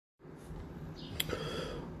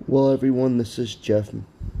Well, everyone, this is Jeff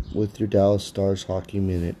with your Dallas Stars Hockey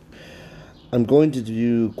Minute. I'm going to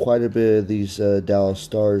do quite a bit of these Dallas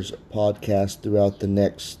Stars podcasts throughout the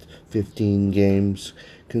next 15 games,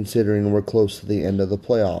 considering we're close to the end of the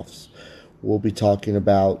playoffs. We'll be talking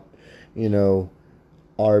about,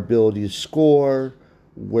 our ability to score,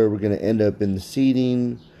 where we're going to end up in the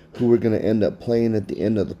seeding, who we're going to end up playing at the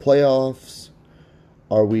end of the playoffs.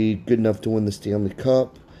 Are we good enough to win the Stanley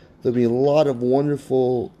Cup? There'll be a lot of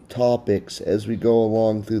wonderful topics as we go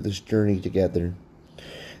along through this journey together.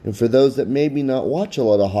 And for those that maybe not watch a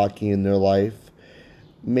lot of hockey in their life,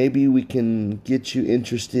 maybe we can get you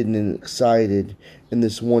interested and excited in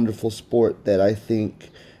this wonderful sport that I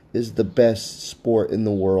think is the best sport in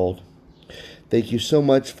the world. Thank you so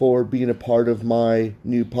much for being a part of my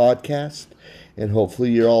new podcast, and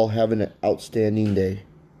hopefully you're all having an outstanding day.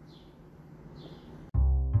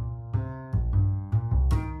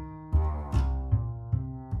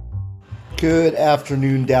 Good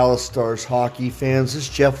afternoon, Dallas Stars hockey fans. This is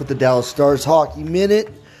Jeff with the Dallas Stars Hockey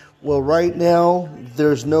Minute. Well, right now,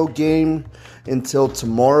 there's no game until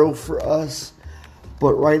tomorrow for us.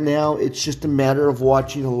 But right now, it's just a matter of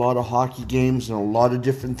watching a lot of hockey games and a lot of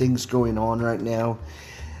different things going on right now.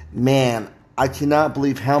 Man, I cannot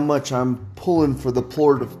believe how much I'm pulling for the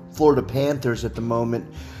Florida Panthers at the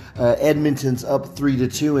moment. Edmonton's up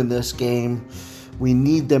 3-2 in this game. We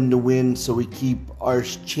need them to win so we keep our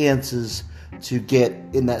chances to get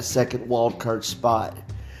in that second wild card spot.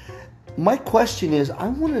 My question is, I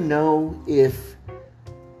want to know if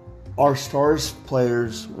our Stars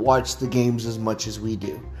players watch the games as much as we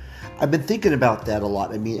do. I've been thinking about that a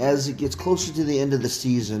lot. I mean, as it gets closer to the end of the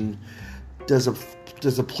season, does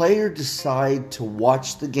a player decide to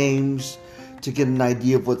watch the games to get an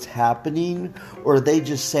idea of what's happening, or they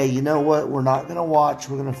just say, you know what, we're not going to watch,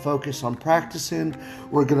 we're going to focus on practicing,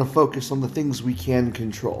 we're going to focus on the things we can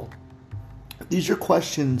control? These are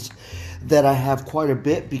questions that I have quite a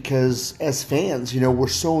bit because as fans, we're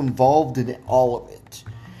so involved in all of it.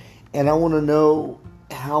 And I want to know,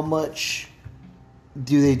 how much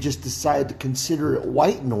do they just decide to consider it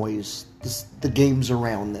white noise, the games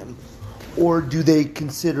around them? Or do they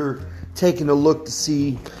consider taking a look to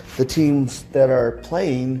see the teams that are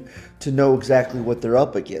playing to know exactly what they're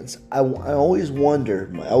up against? I always wonder,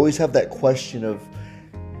 I always have that question of,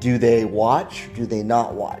 do they watch, do they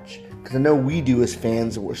not watch? Because I know we do as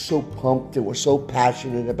fans, and we're so pumped and we're so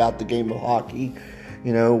passionate about the game of hockey.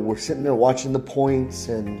 We're sitting there watching the points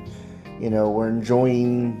and, we're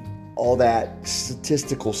enjoying all that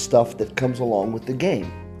statistical stuff that comes along with the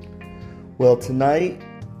game. Well, tonight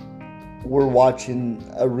we're watching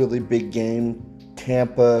a really big game,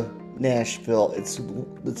 Tampa, Nashville. It's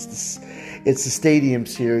the Stadium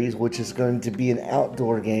Series, which is going to be an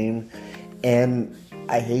outdoor game, and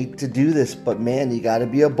I hate to do this, but man, you got to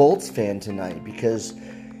be a Bolts fan tonight because,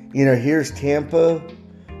 here's Tampa,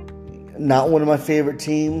 not one of my favorite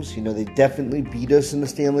teams. They definitely beat us in the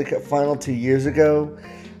Stanley Cup final 2 years ago.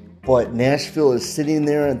 But Nashville is sitting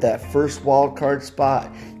there at that first wild card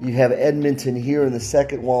spot. You have Edmonton here in the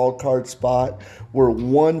second wild card spot. We're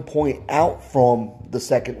 1 point out from the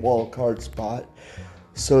second wild card spot.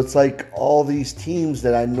 So it's like all these teams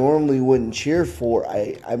that I normally wouldn't cheer for,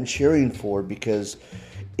 I'm cheering for because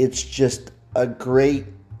it's just a great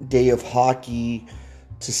day of hockey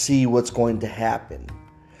to see what's going to happen.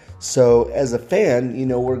 So as a fan,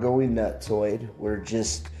 we're going nutsoid. We're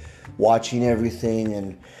just watching everything,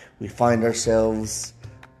 and we find ourselves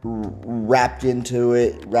wrapped into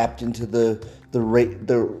it, wrapped into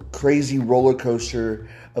the crazy roller coaster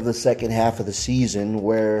of the second half of the season,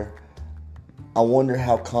 where I wonder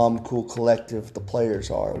how calm, cool, collective the players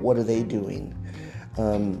are. What are they doing?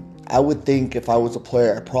 I would think if I was a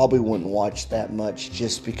player, I probably wouldn't watch that much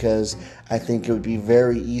just because I think it would be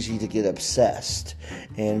very easy to get obsessed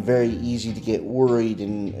and very easy to get worried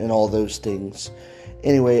and all those things.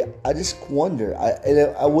 Anyway, I just wonder.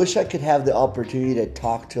 I wish I could have the opportunity to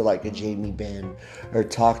talk to like a Jamie Benn or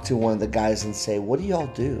talk to one of the guys and say, what do y'all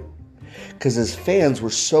do? Because as fans, we're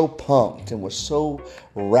so pumped and we're so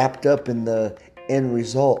wrapped up in the end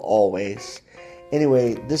result always.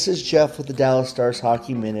 Anyway, this is Jeff with the Dallas Stars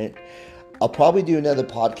Hockey Minute. I'll probably do another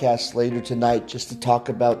podcast later tonight just to talk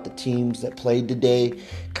about the teams that played today,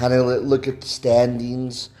 kind of look at the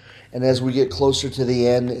standings. And as we get closer to the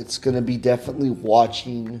end, it's going to be definitely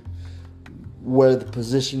watching where the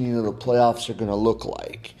positioning of the playoffs are going to look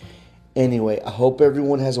like. Anyway, I hope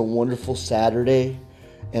everyone has a wonderful Saturday,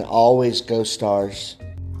 and always go Stars.